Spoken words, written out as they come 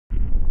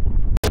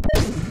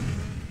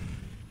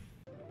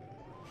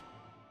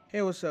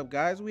Hey, what's up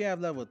guys? We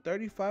have level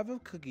 35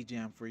 of Cookie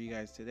Jam for you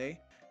guys today,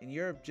 and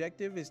your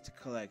objective is to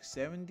collect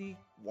 70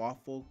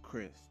 waffle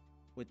crisps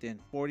within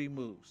 40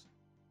 moves.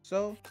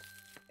 So,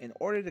 in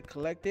order to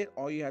collect it,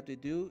 all you have to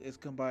do is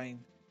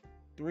combine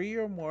 3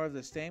 or more of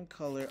the same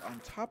color on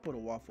top of the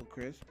waffle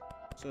crisp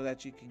so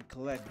that you can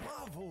collect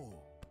it.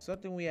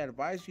 Something we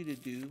advise you to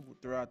do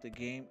throughout the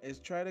game is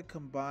try to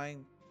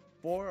combine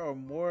 4 or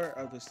more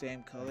of the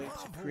same color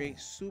to create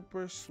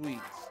super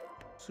sweets.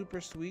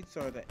 Super sweets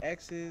are the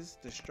X's,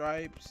 the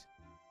stripes,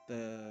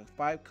 the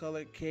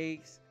 5-color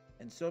cakes,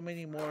 and so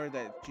many more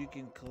that you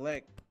can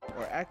collect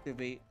or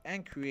activate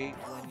and create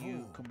when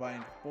you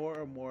combine 4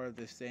 or more of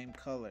the same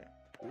color.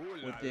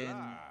 Within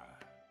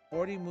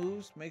 40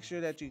 moves, make sure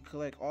that you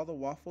collect all the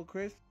waffle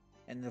crisps,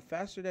 and the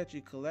faster that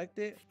you collect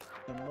it,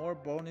 the more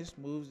bonus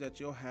moves that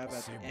you'll have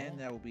at the end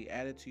that will be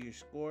added to your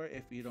score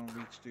if you don't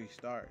reach 3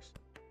 stars.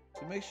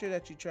 So make sure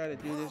that you try to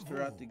do this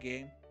throughout the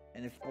game,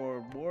 and if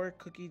for more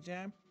Cookie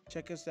Jam,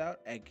 check us out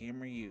at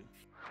GamerU.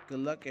 Good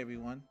luck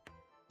everyone.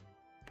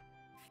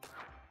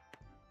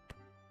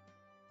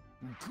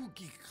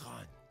 Cookie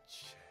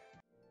Crunch.